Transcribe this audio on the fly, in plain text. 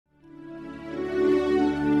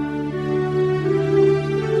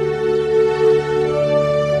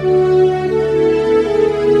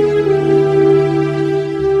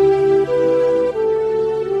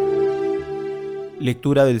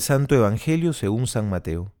Lectura del Santo Evangelio según San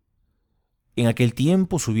Mateo. En aquel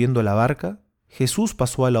tiempo, subiendo a la barca, Jesús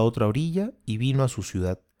pasó a la otra orilla y vino a su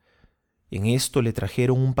ciudad. En esto le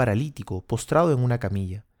trajeron un paralítico postrado en una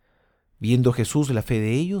camilla. Viendo Jesús la fe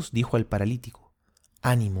de ellos, dijo al paralítico: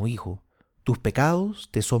 «Ánimo, hijo, tus pecados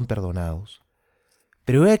te son perdonados».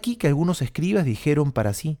 Pero he aquí que algunos escribas dijeron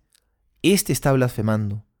para sí: «Este está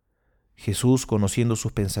blasfemando». Jesús, conociendo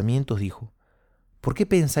sus pensamientos, dijo: ¿Por qué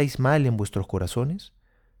pensáis mal en vuestros corazones?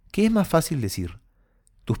 ¿Qué es más fácil decir: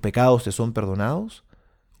 «Tus pecados te son perdonados»,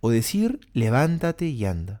 o decir: «Levántate y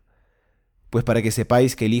anda»? Pues para que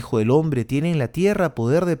sepáis que el Hijo del Hombre tiene en la tierra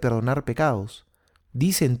poder de perdonar pecados,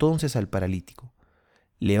 dice entonces al paralítico: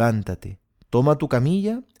 «Levántate, toma tu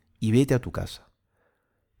camilla y vete a tu casa».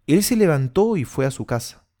 Él se levantó y fue a su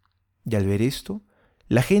casa. Y al ver esto,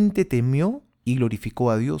 la gente temió y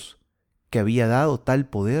glorificó a Dios, que había dado tal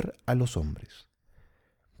poder a los hombres.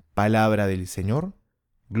 Palabra del Señor.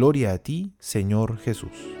 Gloria a ti, Señor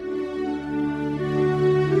Jesús.